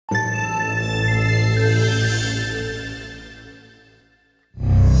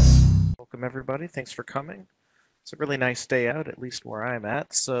welcome everybody. Thanks for coming. It's a really nice day out, at least where I'm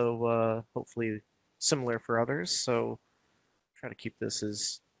at, so hopefully similar for others. So try to keep this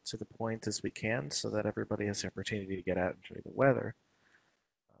as to the point as we can so that everybody has the opportunity to get out and enjoy the weather.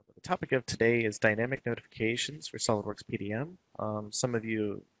 But the topic of today is dynamic notifications for SOLIDWORKS PDM. Some of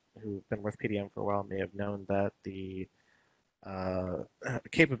you who've been with PDM for a while may have known that the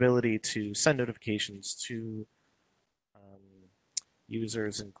capability to send notifications to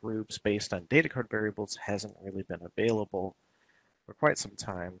users and groups based on data card variables hasn't really been available for quite some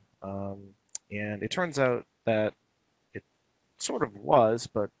time. And it turns out that it sort of was,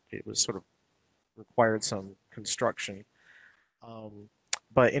 but it was sort of required some construction. Um,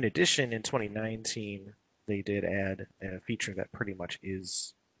 but in addition, in 2019, they did add a feature that pretty much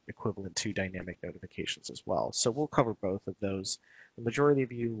is equivalent to dynamic notifications as well. So we'll cover both of those. The majority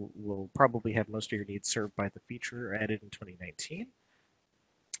of you will probably have most of your needs served by the feature added in 2019.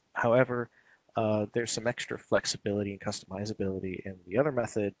 However, there's some extra flexibility and customizability in the other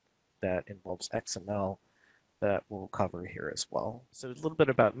method that involves XML that we'll cover here as well. So a little bit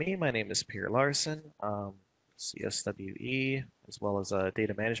about me. My name is Larson, CSWE, as well as a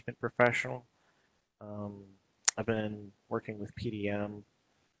data management professional. Um, I've been working with PDM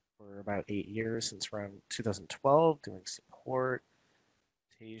for about 8 years, since around 2012, doing support,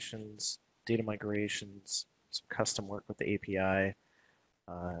 annotations, data migrations, some custom work with the API.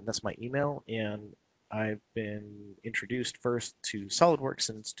 That's my email, and I've been introduced first to SolidWorks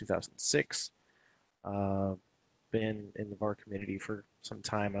since 2006. Been in the VAR community for some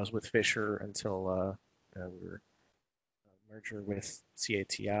time. I was with Fisher until we were merger with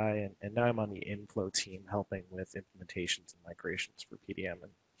CATI, and now I'm on the inflow team helping with implementations and migrations for PDM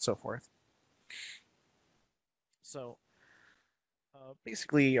and so forth. So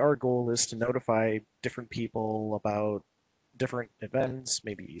basically, our goal is to notify different people about different events,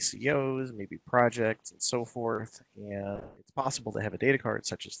 maybe ECOs, maybe projects, and so forth. And it's possible to have a data card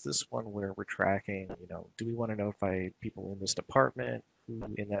such as this one where we're tracking, do we want to notify people in this department? Who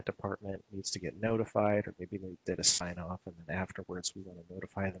in that department needs to get notified? Or maybe they did a sign off and then afterwards we want to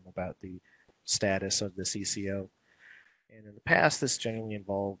notify them about the status of this ECO. And in the past, this generally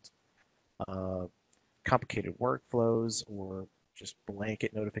involved uh, complicated workflows or just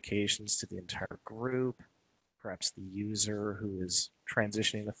blanket notifications to the entire group. Perhaps the user who is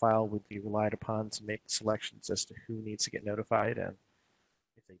transitioning the file would be relied upon to make selections as to who needs to get notified. And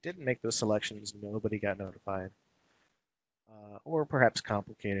if they didn't make those selections, nobody got notified. Or perhaps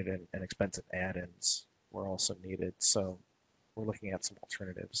complicated and expensive add-ins were also needed. So we're looking at some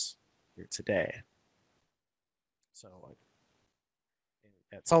alternatives here today. So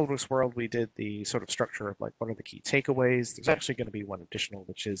at SolidWorks World, we did the sort of structure of like, what are the key takeaways? There's actually going to be one additional,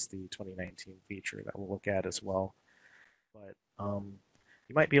 which is the 2019 feature that we'll look at as well. But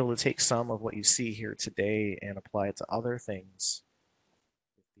you might be able to take some of what you see here today and apply it to other things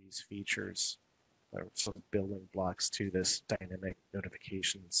with these features that are sort of building blocks to this dynamic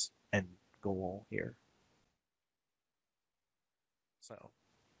notifications end goal here. So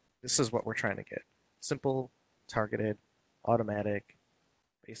this is what we're trying to get. Simple, targeted, automatic,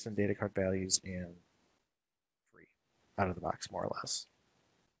 based on data card values, and free out of the box, more or less.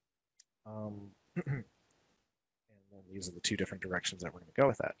 And then these are the two different directions that we're going to go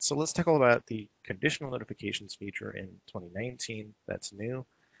with that. So let's talk about the conditional notifications feature in 2019. That's new.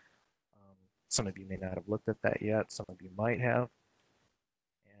 Some of you may not have looked at that yet. Some of you might have.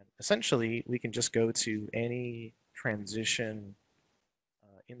 And essentially, we can just go to any transition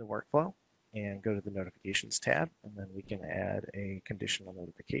in the workflow and go to the notifications tab, and then we can add a conditional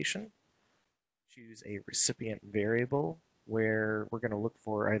notification. Choose a recipient variable where we're going to look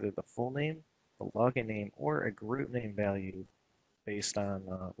for either the full name, the login name, or a group name value based on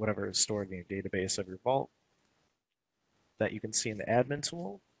whatever is stored in your database of your vault that you can see in the admin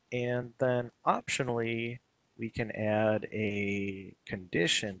tool. And then optionally, we can add a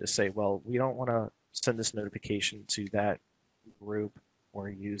condition to say, well, we don't want to send this notification to that group or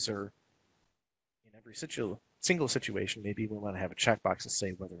user in every single situation. Maybe we want to have a checkbox to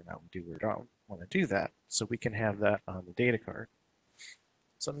say whether or not we do or don't want to do that. So we can have that on the data card.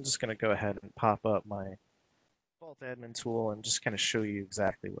 So I'm just going to go ahead and pop up my Vault admin tool and just kind of show you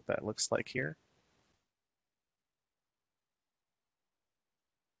exactly what that looks like here.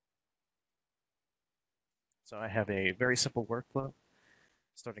 So I have a very simple workflow,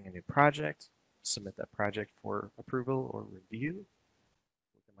 starting a new project, submit that project for approval or review.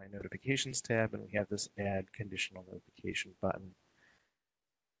 Look at my notifications tab, and we have this add conditional notification button.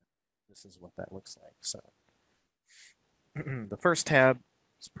 This is what that looks like. So the first tab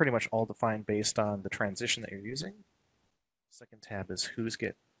is pretty much all defined based on the transition that you're using. The second tab is who's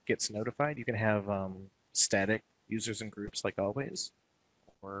getting gets notified. You can have static users and groups like always,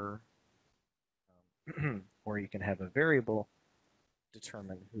 or or you can have a variable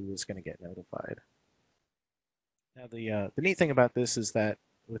determine who is going to get notified. Now, the neat thing about this is that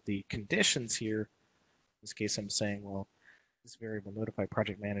with the conditions here, in this case, I'm saying, well, this variable notify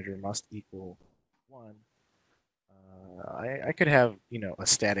project manager must equal 1. I could have, a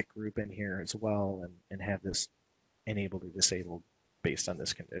static group in here as well and have this enabled or disabled based on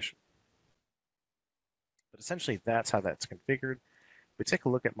this condition. But essentially, that's how that's configured. If we take a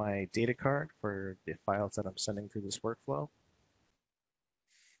look at my data card for the files that I'm sending through this workflow,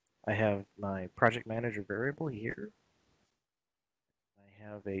 I have my project manager variable here. I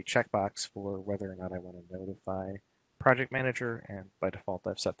have a checkbox for whether or not I want to notify project manager, and by default,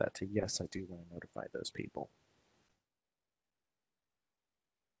 I've set that to yes, I do want to notify those people.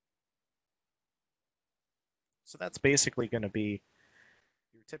 So that's basically going to be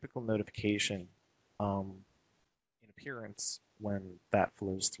your typical notification in appearance when that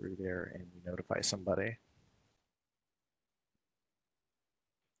flows through there and you notify somebody.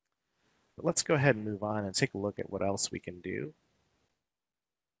 But let's go ahead and move on and take a look at what else we can do.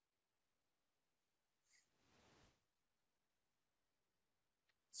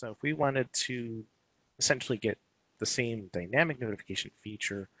 So if we wanted to essentially get the same dynamic notification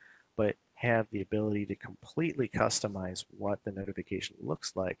feature, but have the ability to completely customize what the notification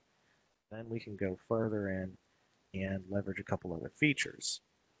looks like, then we can go further in and leverage a couple other features.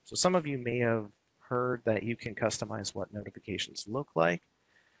 So some of you may have heard that you can customize what notifications look like.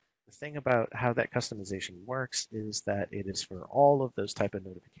 The thing about how that customization works is that it is for all of those type of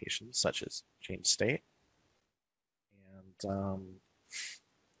notifications, such as change state. And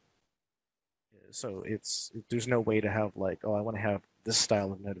so there's no way to have like, oh, I want to have this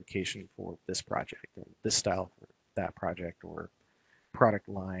style of notification for this project, and this style for that project, or product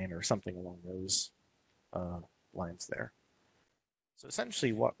line, or something along those lines there. So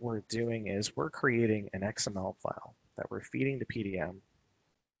essentially what we're doing is we're creating an XML file that we're feeding to PDM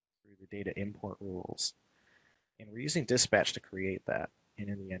through the data import rules. And we're using dispatch to create that. And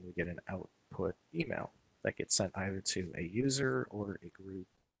in the end, we get an output email that gets sent either to a user or a group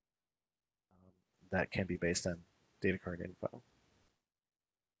that can be based on data card info.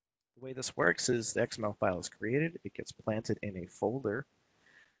 The way this works is the XML file is created, it gets planted in a folder,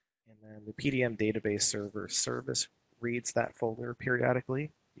 and then the PDM database server service reads that folder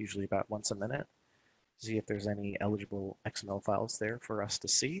periodically, usually about once a minute, to see if there's any eligible XML files there for us to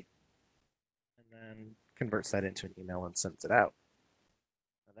see, and then converts that into an email and sends it out.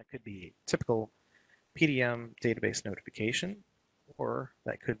 Now, that could be typical PDM database notification, or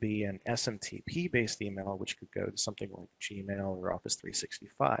that could be an SMTP-based email, which could go to something like Gmail or Office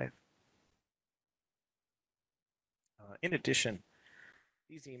 365. In addition,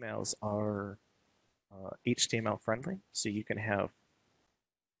 these emails are HTML friendly, so you can have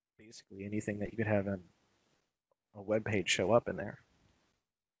basically anything that you could have in a web page show up in there.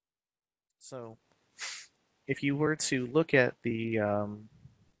 So if you were to look at the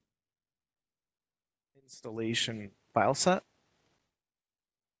installation file set,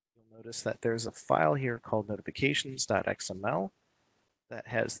 you'll notice that there's a file here called notifications.xml that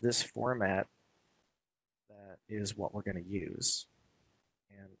has this format that is what we're going to use.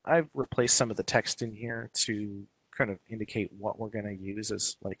 And I've replaced some of the text in here to kind of indicate what we're going to use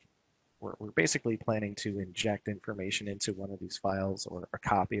as like we're basically planning to inject information into one of these files or a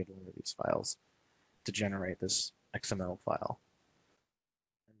copy of one of these files to generate this XML file.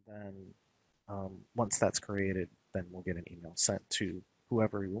 And then once that's created, then we'll get an email sent to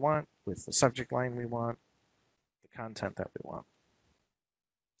whoever we want with the subject line we want, the content that we want.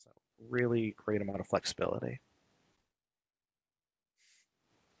 So really great amount of flexibility.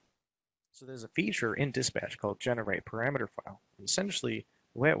 So there's a feature in Dispatch called generate parameter file. And essentially,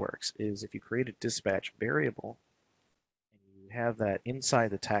 the way it works is if you create a dispatch variable and you have that inside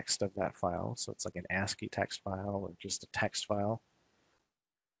the text of that file, so it's like an ASCII text file or just a text file,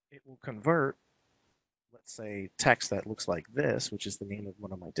 it will convert, let's say, text that looks like this, which is the name of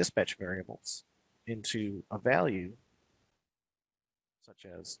one of my dispatch variables, into a value such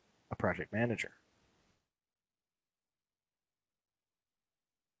as a project manager.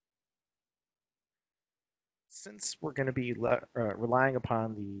 Since we're going to be relying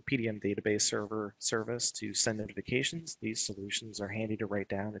upon the PDM database server service to send notifications, these solutions are handy to write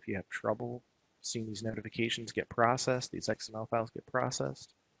down if you have trouble seeing these notifications get processed, these XML files get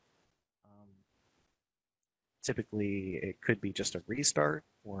processed. Typically, it could be just a restart,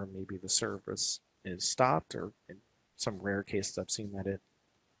 or maybe the service is stopped, or in some rare cases I've seen that it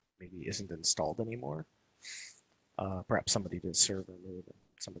maybe isn't installed anymore. Perhaps somebody did server move and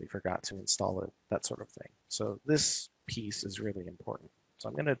somebody forgot to install it, that sort of thing. So this piece is really important. So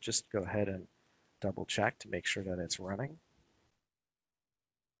I'm going to just go ahead and double check to make sure that it's running.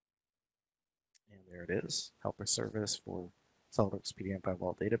 And there it is, helper service for SolidWorks PDM by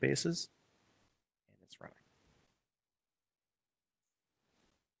Vault databases, and it's running.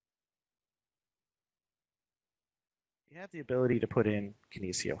 You have the ability to put in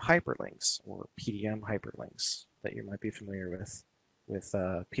Kinesio hyperlinks or PDM hyperlinks that you might be familiar with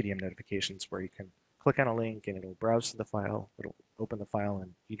PDM notifications, where you can click on a link and it'll browse to the file, it'll open the file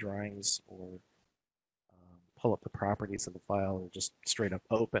in eDrawings, or pull up the properties of the file, or just straight up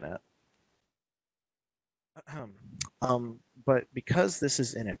open it. But because this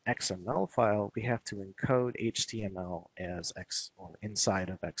is in an XML file, we have to encode HTML as X or inside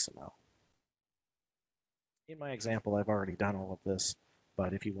of XML. In my example, I've already done all of this,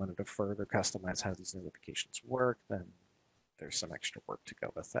 but if you wanted to further customize how these notifications work, then there's some extra work to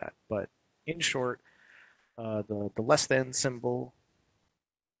go with that. But in short, the less than symbol,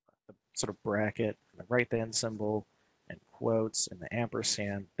 the sort of bracket, and the right than symbol, and quotes, and the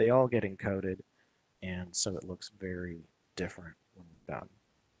ampersand, they all get encoded, and so it looks very different when done.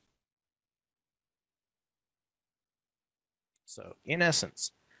 So in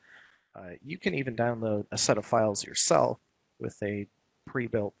essence, you can even download a set of files yourself with a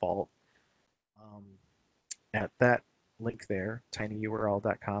pre-built vault um, at that link there,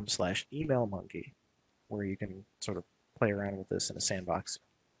 tinyurl.com/emailmonkey, where you can sort of play around with this in a sandbox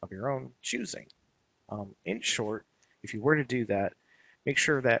of your own choosing. In short, if you were to do that, make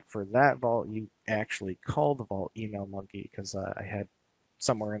sure that for that vault you actually call the vault email monkey, because I had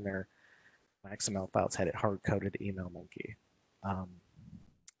somewhere in there my XML files had it hard coded email monkey.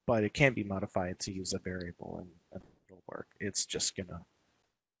 But it can be modified to use a variable, and it'll work. It's just gonna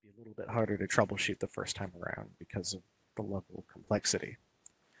be a little bit harder to troubleshoot the first time around because of the level of complexity.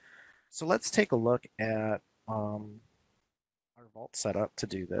 So let's take a look at our vault setup to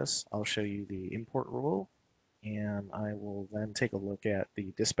do this. I'll show you the import rule, and I will then take a look at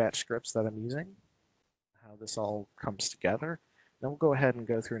the dispatch scripts that I'm using, how this all comes together. Then we'll go ahead and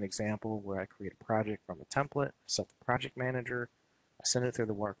go through an example where I create a project from a template, set the project manager, I send it through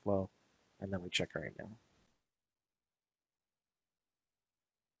the workflow, and then we check our email.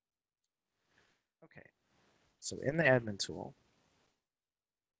 Okay, so in the admin tool,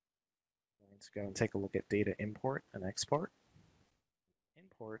 I'm going to go and take a look at data import and export.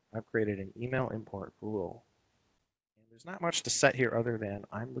 Import, I've created an email import rule. And there's not much to set here other than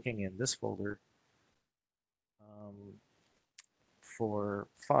I'm looking in this folder for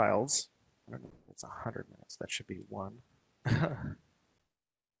files. I don't know if it's 100 minutes, that should be one.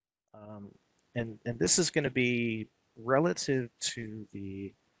 And this is going to be relative to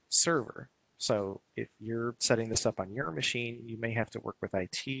the server. So if you're setting this up on your machine, you may have to work with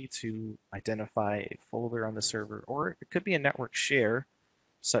IT to identify a folder on the server, or it could be a network share,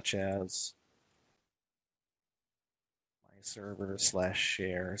 such as my server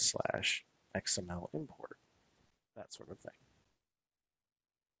 /share /XML import, that sort of thing.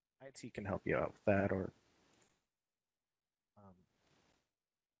 IT can help you out with that, or um,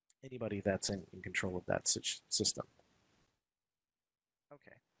 anybody that's in control of that system.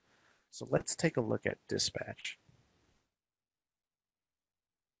 Okay, so let's take a look at dispatch.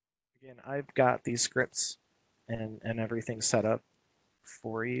 Again, I've got these scripts and everything set up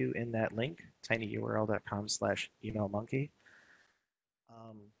for you in that link, tinyurl.com/emailmonkey.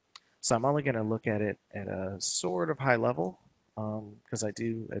 So I'm only going to look at it at a sort of high level, because I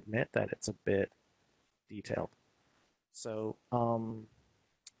do admit that it's a bit detailed. So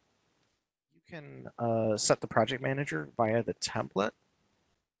you can set the project manager via the template,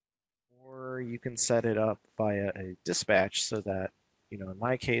 or you can set it up via a dispatch so that, in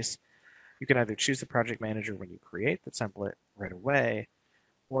my case, you can either choose the project manager when you create the template right away,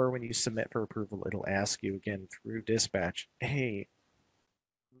 or when you submit for approval, it'll ask you again through dispatch, hey,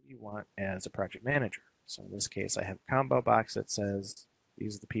 who do you want as a project manager? So in this case, I have a combo box that says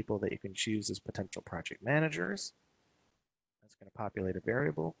these are the people that you can choose as potential project managers. That's going to populate a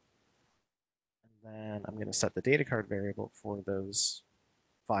variable. And then I'm going to set the data card variable for those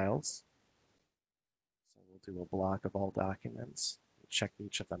files. So we'll do a block of all documents, check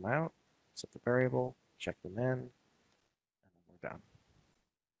each of them out, set the variable, check them in, and then we're done.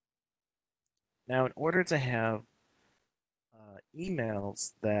 Now, in order to have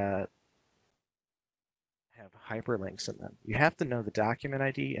emails that have hyperlinks in them, you have to know the document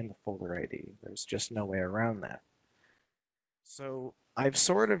ID and the folder ID. There's just no way around that. So I've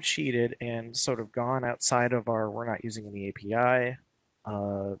sort of cheated and sort of gone outside of we're not using any API.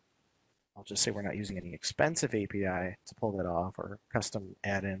 I'll I'll just say we're not using any expensive API to pull that off or custom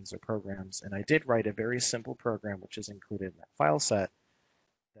add-ins or programs. And I did write a very simple program, which is included in that file set,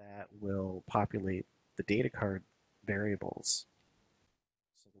 that will populate the data card variables.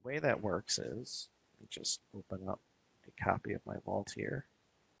 So the way that works is, let me just open up a copy of my vault here.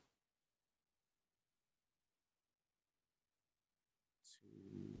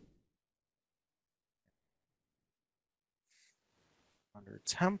 Under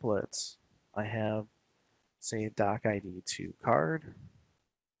templates, I have, say, doc ID to card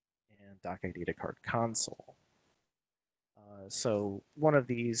and doc ID to card console. So one of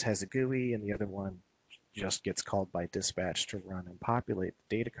these has a GUI and the other one just gets called by dispatch to run and populate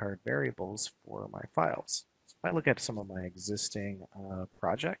the data card variables for my files. So if I look at some of my existing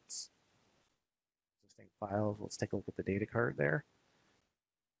projects, existing files, let's take a look at the data card there.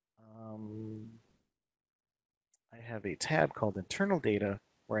 Um, I have a tab called internal data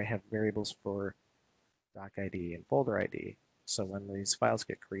where I have variables for doc ID and folder ID. So when these files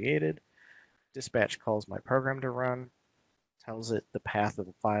get created, dispatch calls my program to run, tells it the path of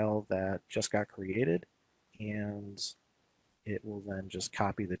the file that just got created, and it will then just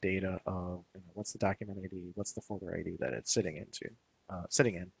copy the data of what's the document ID, what's the folder ID that it's sitting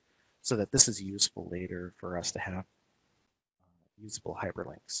in, so that this is useful later for us to have usable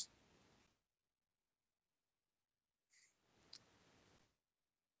hyperlinks.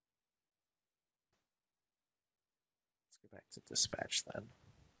 Let's go back to dispatch then.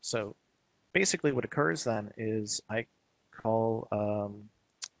 So basically what occurs then is I call,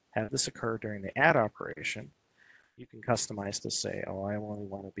 have this occur during the add operation. You can customize to say, oh, I only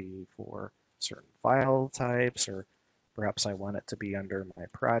want to be for certain file types, or perhaps I want it to be under my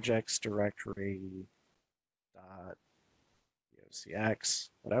projects directory, .docx,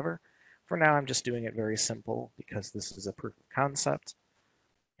 whatever. For now, I'm just doing it very simple because this is a proof of concept,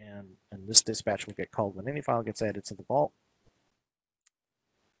 and this dispatch will get called when any file gets added to the vault.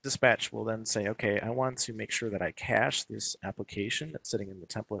 Dispatch will then say, okay, I want to make sure that I cache this application that's sitting in the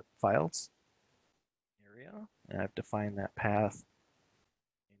template files area, and I've defined that path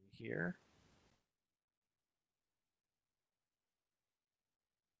in here.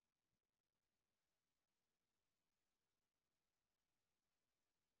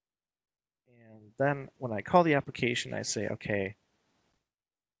 And then when I call the application, I say, okay,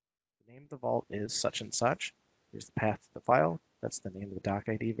 the name of the vault is such and such. Here's the path to the file. That's the name of the doc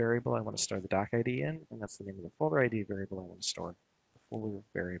ID variable I want to store the doc ID in, and that's the name of the folder ID variable I want to store the folder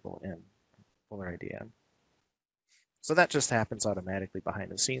variable in, folder ID in. So that just happens automatically behind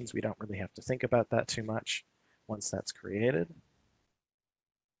the scenes. We don't really have to think about that too much once that's created.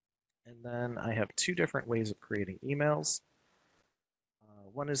 And then I have two different ways of creating emails.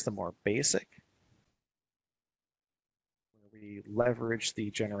 One is the more basic, where we leverage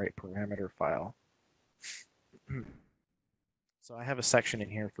the generate parameter file. So I have a section in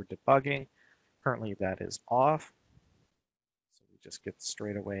here for debugging. Currently that is off. So we just get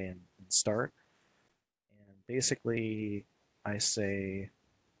straight away and start. And basically I say,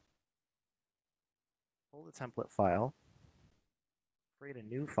 pull the template file, create a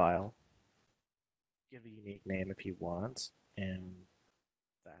new file, give a unique name if you want, and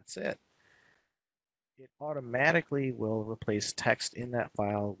that's it. It automatically will replace text in that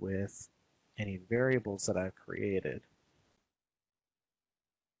file with any variables that I've created,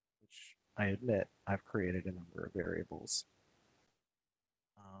 which I admit I've created a number of variables.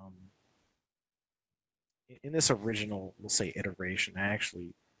 In this original, we'll say iteration, I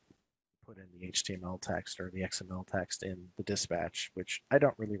actually put in the HTML text or the XML text in the dispatch, which I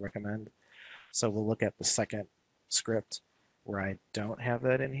don't really recommend. So we'll look at the second script where I don't have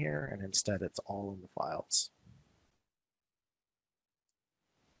that in here, and instead it's all in the files.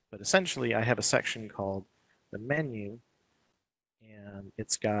 But essentially, I have a section called the menu, and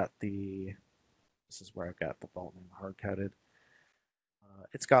it's got the, this is where I've got the vault name hard-coded.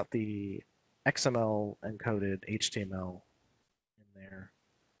 It's got the XML encoded HTML in there,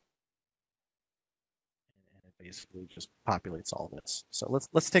 and it basically just populates all this. So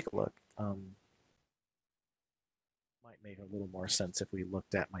let's take a look. Might make a little more sense if we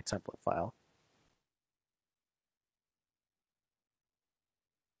looked at my template file.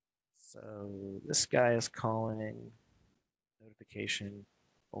 So this guy is calling notification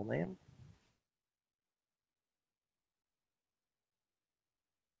full name.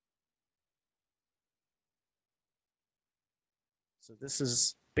 So this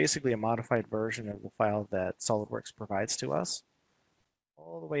is basically a modified version of the file that SolidWorks provides to us.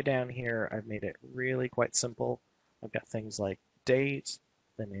 All the way down here, I've made it really quite simple. I've got things like date,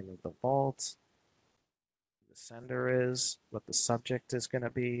 the name of the vault, who the sender is, what the subject is going to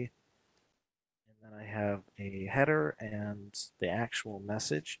be, then I have a header and the actual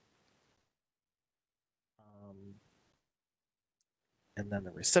message. Um, and then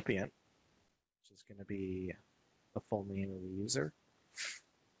the recipient, which is going to be the full name of the user.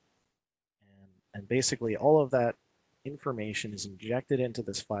 And basically all of that information is injected into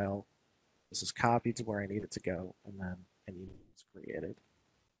this file. This is copied to where I need it to go, and then an email is created.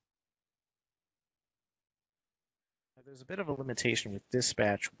 Now, there's a bit of a limitation with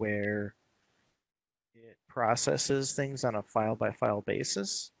dispatch where it processes things on a file-by-file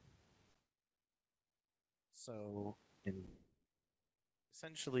basis. So in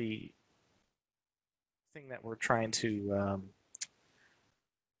essentially thing that we're trying to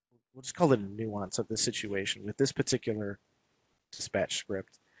we'll just call it a nuance of the situation with this particular dispatch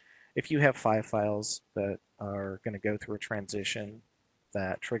script. If you have 5 files that are going to go through a transition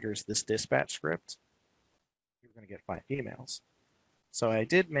that triggers this dispatch script, you're going to get 5 emails. So I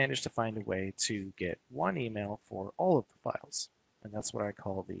did manage to find a way to get 1 email for all of the files, and that's what I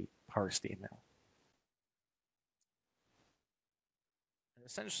call the parsed email. And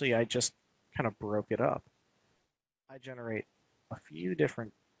essentially, I just kind of broke it up. I generate a few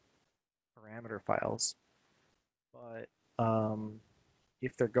different parameter files, but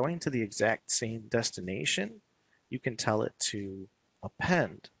if they're going to the exact same destination, you can tell it to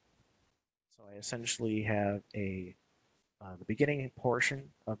append. So I essentially have the beginning portion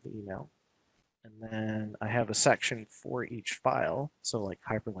of the email, and then I have a section for each file, so like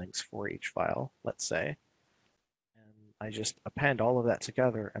hyperlinks for each file, let's say, and I just append all of that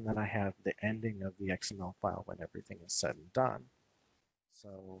together, and then I have the ending of the XML file when everything is said and done.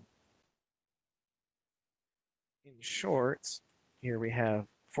 So in short, here we have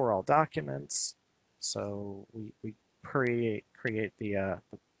for all documents. So we create the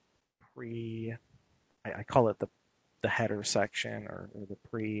pre, I call it the header section or the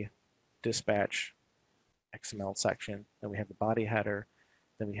pre-dispatch XML section. Then we have the body header.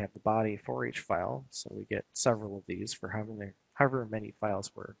 Then we have the body for each file. So we get several of these for however many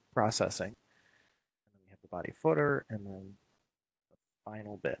files we're processing. And then we have the body footer and then the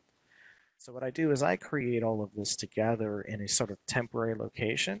final bit. So what I do is I create all of this together in a sort of temporary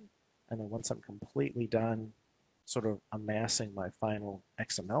location. And then once I'm completely done sort of amassing my final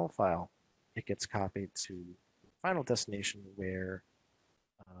XML file, it gets copied to the final destination where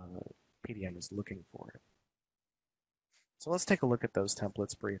PDM is looking for it. So let's take a look at those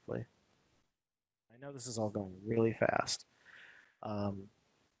templates briefly. I know this is all going really fast. And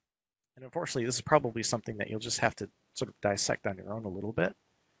unfortunately, this is probably something that you'll just have to sort of dissect on your own a little bit.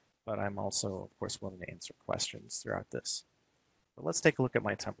 But I'm also, of course, willing to answer questions throughout this. But let's take a look at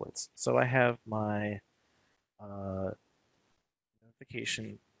my templates. So I have my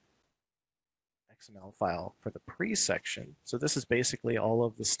notification XML file for the pre-section. So this is basically all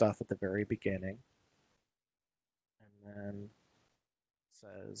of the stuff at the very beginning. And then it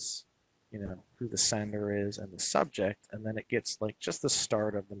says, who the sender is and the subject, and then it gets like just the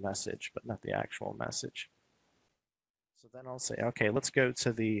start of the message, but not the actual message. So then I'll say, okay, let's go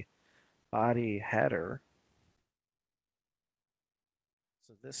to the body header.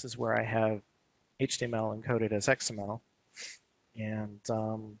 So this is where I have HTML encoded as XML. And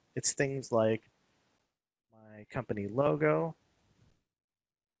it's things like my company logo,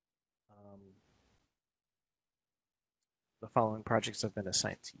 the following projects have been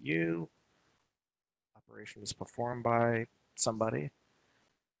assigned to you, operation was performed by somebody,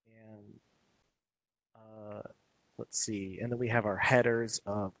 and let's see, and then we have our headers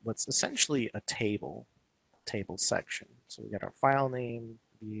of what's essentially a table section. So we got our file name,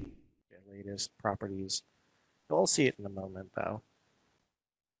 the latest properties. You'll all see it in a moment though.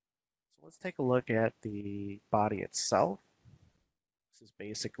 So let's take a look at the body itself. This is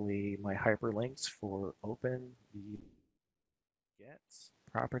basically my hyperlinks for open, view, get,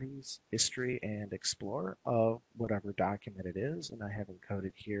 properties, history, and explore of whatever document it is. And I have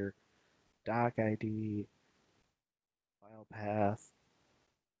encoded here doc ID, file path,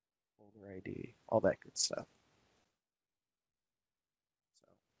 folder ID, all that good stuff. So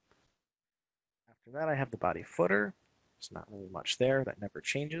after that, I have the body footer. There's not really much there. That never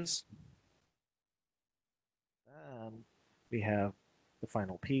changes. We have the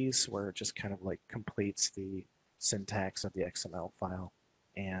final piece where it just kind of like completes the syntax of the XML file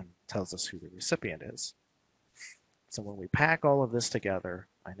and tells us who the recipient is. So when we pack all of this together,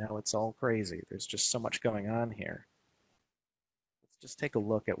 I know it's all crazy. There's just so much going on here. Let's just take a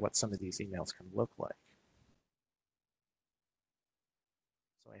look at what some of these emails can look like.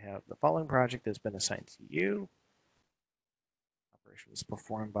 So I have the following project has been assigned to you. Operation was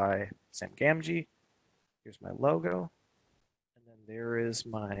performed by Sam Gamgee. Here's my logo. And then there is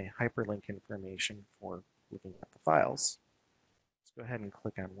my hyperlink information for looking at the files. Let's go ahead and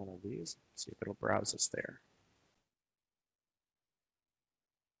click on one of these, see if it'll browse us there.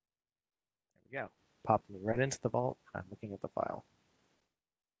 There we go. Popped me right into the vault. I'm looking at the file.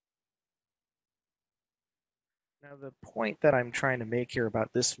 Now, the point that I'm trying to make here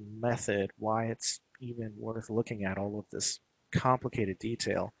about this method, why it's even worth looking at all of this complicated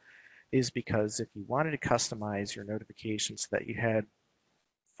detail, is because if you wanted to customize your notifications so that you had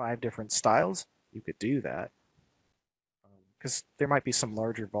 5 different styles, you could do that. Because there might be some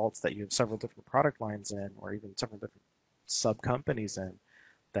larger vaults that you have several different product lines in, or even several different sub companies in,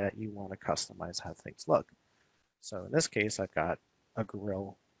 that you want to customize how things look. So in this case, I've got a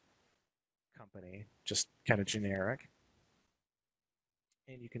grill company, just kind of generic,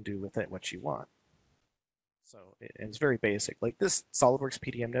 and you can do with it what you want. So it's very basic. Like this SolidWorks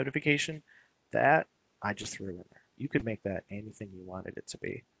PDM notification, that I just threw in there. You could make that anything you wanted it to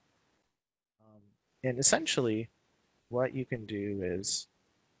be. And essentially, what you can do is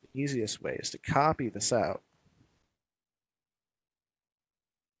the easiest way is to copy this out.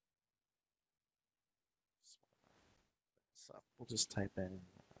 So we'll just type in,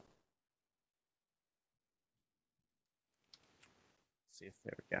 see if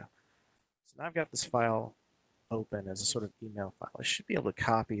there we go. So now I've got this file open as a sort of email file. I should be able to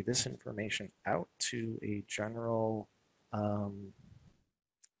copy this information out to a general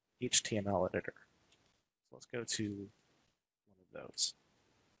HTML editor. So let's go to one of those.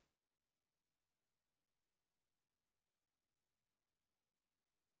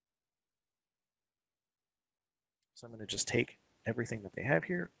 So I'm going to just take everything that they have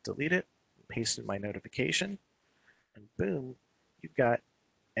here, delete it, paste in my notification, and boom, you've got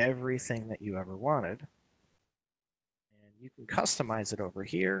everything that you ever wanted. And you can customize it over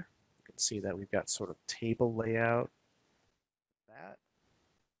here. You can see that we've got sort of table layout. That.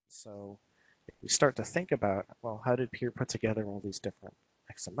 So if we start to think about, well, how did Peer put together all these different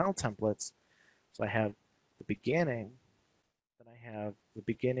XML templates? So I have the beginning, then I have the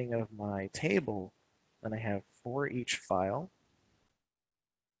beginning of my table, then I have for each file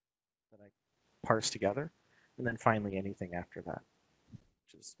that I parse together, and then finally anything after that,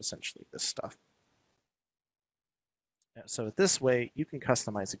 which is essentially this stuff. So this way, you can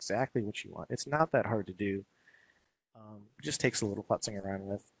customize exactly what you want. It's not that hard to do. It just takes a little futzing around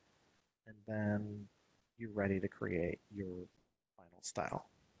with, and then you're ready to create your final style.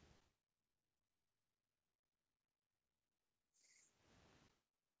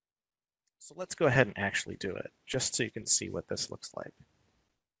 So let's go ahead and actually do it, just so you can see what this looks like.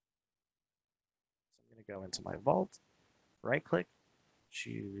 So I'm going to go into my vault, right-click,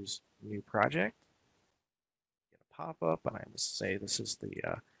 choose New Project, get a pop-up, and I'm going to say this is the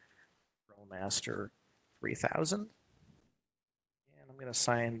Master 3000. And I'm going to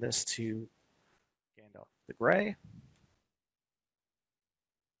assign this to Gandalf the Grey.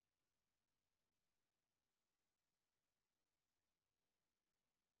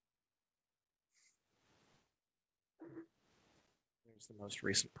 There's the most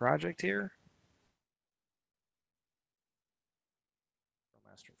recent project here.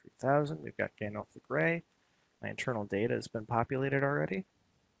 Master 3000. We've got Gandalf the Grey. My internal data has been populated already.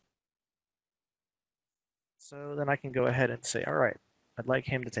 So then I can go ahead and say, all right, I'd like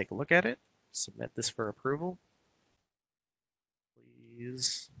him to take a look at it, submit this for approval.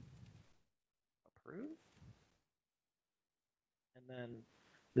 Please approve. And then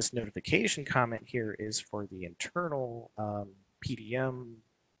this notification comment here is for the internal PDM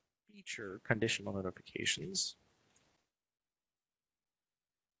feature conditional notifications.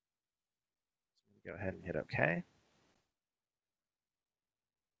 So go ahead and hit OK.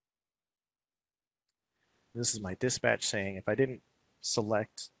 This is my dispatch saying if I didn't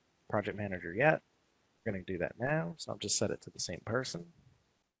select project manager yet, we're going to do that now. So I'll just set it to the same person.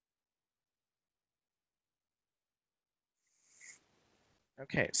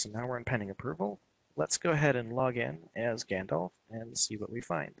 Okay, so now we're in pending approval. Let's go ahead and log in as Gandalf and see what we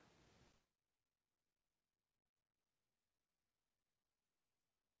find.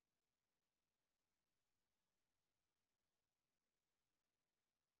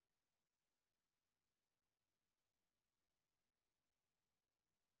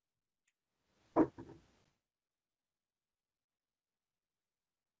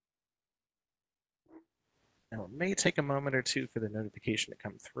 Now, it may take a moment or two for the notification to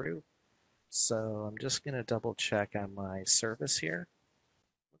come through, so I'm just going to double check on my service here.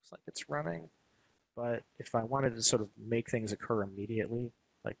 Looks like it's running, but if I wanted to sort of make things occur immediately,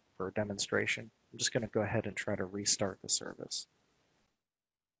 like for a demonstration, I'm just going to go ahead and try to restart the service.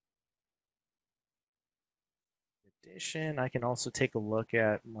 It addition, I can also take a look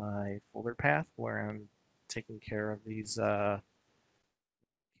at my folder path where I'm taking care of these applications.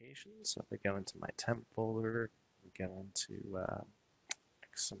 So if I go into my temp folder, we go into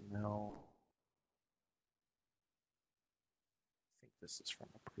XML. I think this is from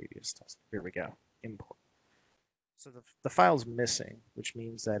a previous test. Here we go. Import. So the file's missing, which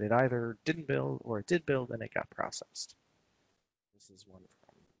means that it either didn't build or it did build and it got processed. This is one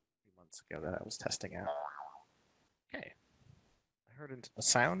from a few months ago that I was testing out. Okay, I heard a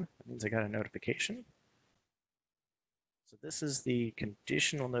sound. That means I got a notification. So this is the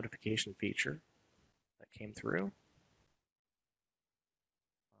conditional notification feature that came through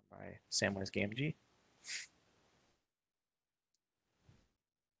by Samwise Gamgee. So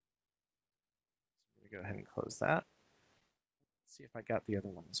I'm going to go ahead and close that. Let's see if I got the other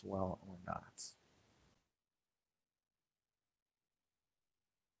one as well or not.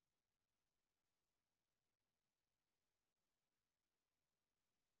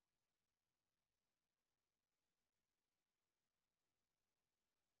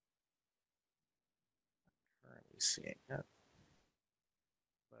 Currently seeing it,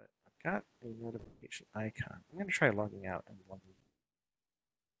 but I've got a notification icon. I'm going to try logging out and logging.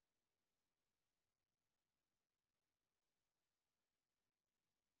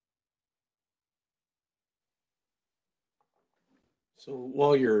 So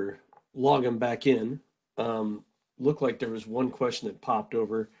while you're logging back in, um, looked like there was one question that popped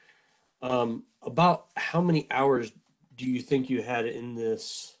over. About how many hours do you think you had in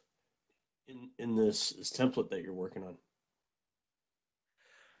this template that you're working on?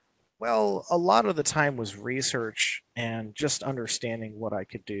 Well, a lot of the time was research and just understanding what I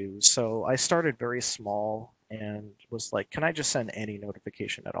could do. So I started very small and was like, can I just send any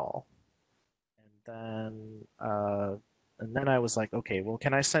notification at all? And then I was like, okay, well,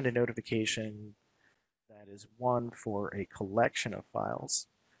 can I send a notification that is one for a collection of files?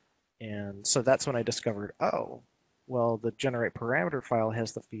 And so that's when I discovered, oh, well, the generate parameter file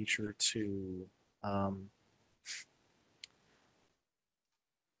has the feature to um,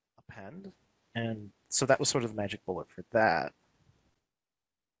 append. And so that was sort of the magic bullet for that.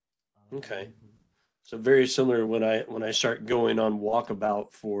 Okay. Um, So very similar when I start going on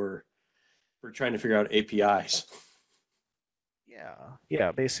walkabout for trying to figure out APIs. yeah,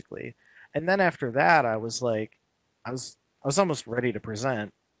 yeah, basically. And then after that, I was like, I was almost ready to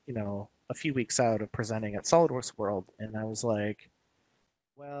present, a few weeks out of presenting at SolidWorks World, and I was like,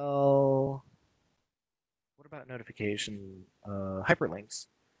 well, what about notification hyperlinks?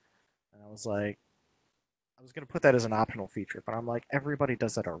 And I was like, I was going to put that as an optional feature, but I'm like, everybody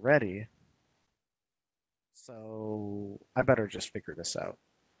does that already, so I better just figure this out.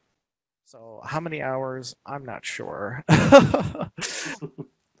 So how many hours? I'm not sure. But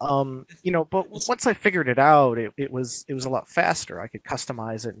It's once I figured it out, it was a lot faster. I could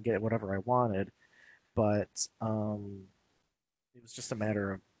customize it and get whatever I wanted, but it was just a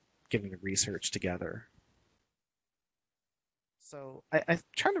matter of getting the research together. So I'm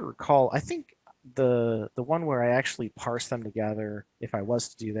trying to recall. I think the one where I actually parsed them together, if I was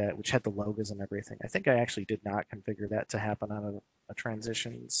to do that, which had the logos and everything, I think I actually did not configure that to happen on a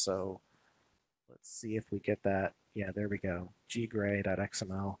transition. So let's see if we get that. Yeah, there we go.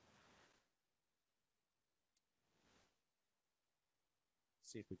 Gray.xml.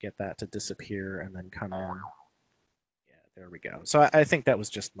 See if we get that to disappear and then come in. Yeah, there we go. So I think that was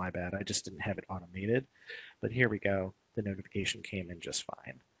just my bad. I just didn't have it automated. But here we go. The notification came in just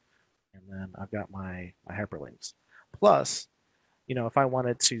fine. And then I've got my hyperlinks. Plus, if I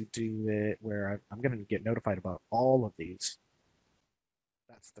wanted to do it where I'm going to get notified about all of these,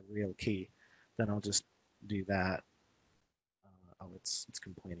 that's the real key. Then I'll just do that. Oh, it's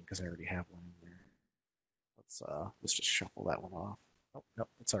complaining because I already have one in there. Let's just shuffle that one off. Oh, no,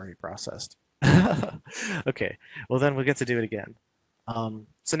 it's already processed. Okay, well then we'll get to do it again.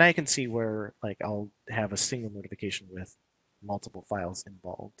 So now you can see where like I'll have a single notification with multiple files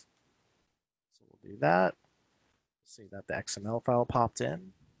involved. So we'll do that. See that the XML file popped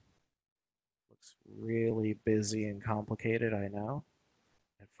in. Looks really busy and complicated, I know,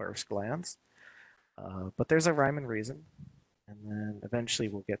 at first glance. But there's a rhyme and reason, and then eventually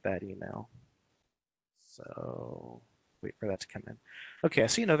we'll get that email. So wait for that to come in. Okay, I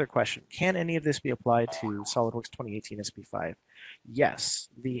see another question. Can any of this be applied to SolidWorks 2018 SP5? Yes,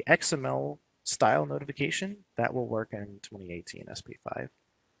 the XML style notification, that will work in 2018 SP5.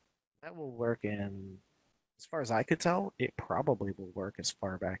 That will work in, as far as I could tell, it probably will work as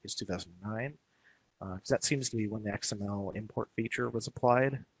far back as 2009, because that seems to be when the XML import feature was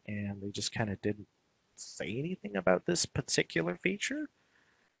applied, and they just kind of didn't say anything about this particular feature.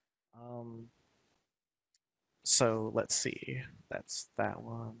 Um, So let's see. That's that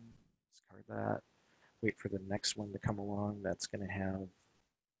one. Discard that. Wait for the next one to come along. That's going to have,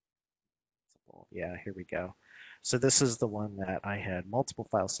 yeah, here we go. So this is the one that I had multiple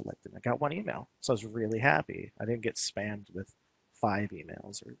files selected. I got one email, so I was really happy. I didn't get spammed with 5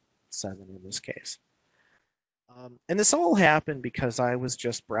 emails or 7 in this case. And this all happened because I was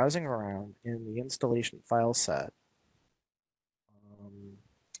just browsing around in the installation file set. Um,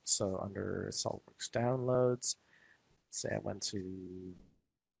 so under SolidWorks downloads, say I went to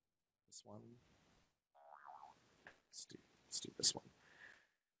this one. Let's do this one.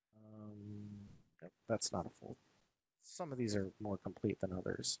 Yep, that's not a full. Some of these are more complete than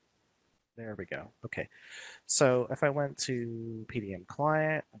others. There we go. Okay. So if I went to PDM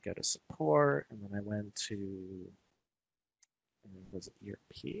client, I go to support, and then I went to, was it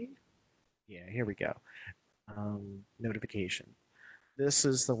ERP? Yeah, here we go. Notification. This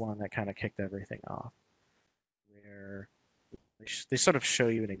is the one that kind of kicked everything off, where they sort of show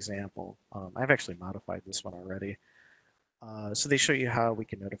you an example. I've actually modified this one already. So they show you how we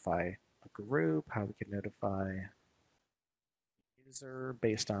can notify a group, how we can notify a user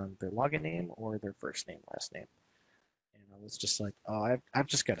based on their login name or their first name, last name. And I was just like, oh, I've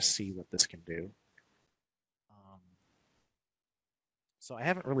just got to see what this can do. Um, so I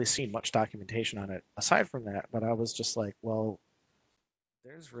haven't really seen much documentation on it aside from that, but I was just like, well,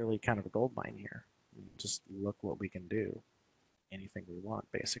 there's really kind of a gold mine here. Just look what we can do. Anything we want,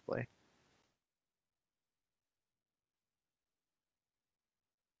 basically.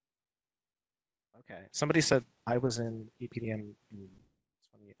 Okay. Somebody said I was in EPDM in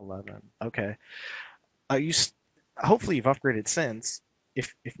 2011. Okay. You hopefully you've upgraded since.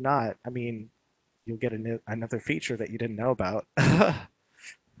 If not, I mean, you'll get another feature that you didn't know about.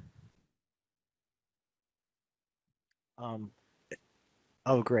 um,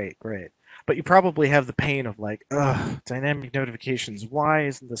 oh, great, great. But you probably have the pain of like, ugh, dynamic notifications. Why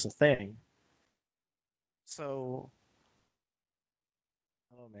isn't this a thing? So,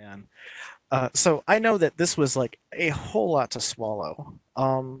 oh man. So I know that this was like a whole lot to swallow,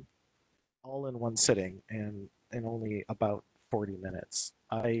 all in one sitting and in only about 40 minutes.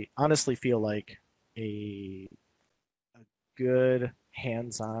 I honestly feel like a good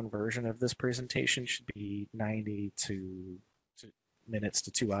hands-on version of this presentation should be 90 to minutes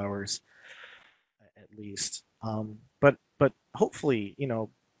to 2 hours at least. But hopefully,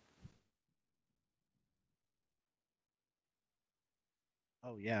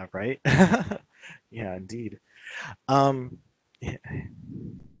 oh yeah, right? Yeah, indeed. Um, yeah,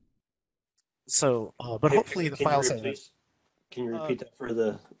 so, but hopefully the Can you files are. repeat? Can you Uh, repeat that for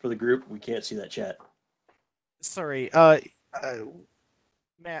the group? We can't see that chat. sorry, uh,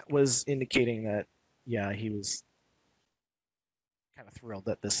 Matt was indicating that, yeah, he was kind of thrilled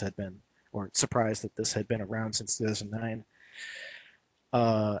that this had been, or surprised that this had been around since 2009.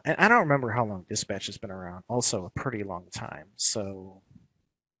 And I don't remember how long Dispatch has been around. Also, a pretty long time. So,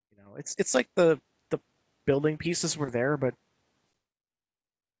 it's like the building pieces were there, but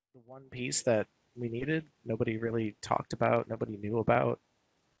the one piece that we needed, nobody really talked about, nobody knew about.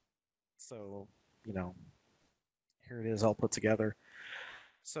 So, you know, here it is all put together.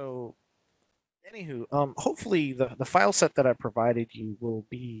 So, anywho, hopefully the file set that I provided you will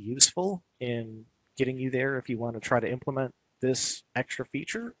be useful in getting you there if you want to try to implement this extra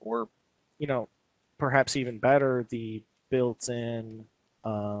feature, or, you know, perhaps even better, the built-in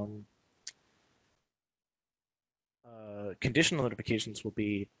um, conditional notifications will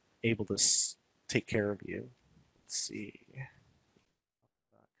be able to take care of you. Let's see.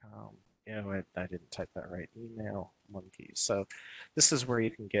 .com. Yeah, I didn't type that right. Email monkeys. So this is where you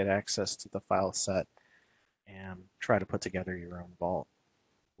can get access to the file set and try to put together your own vault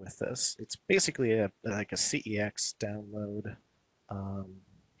with this. It's basically like a CEX download, um,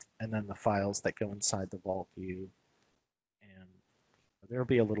 and then the files that go inside the vault view. And there'll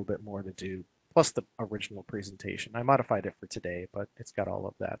be a little bit more to do, plus the original presentation. I modified it for today, but it's got all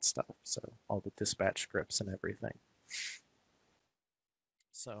of that stuff. So all the dispatch scripts and everything.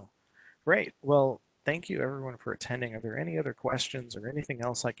 So great. Well, thank you everyone for attending. Are there any other questions or anything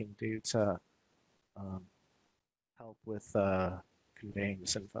else I can do to um, help with conveying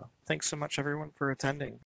this info? Thanks so much everyone for attending.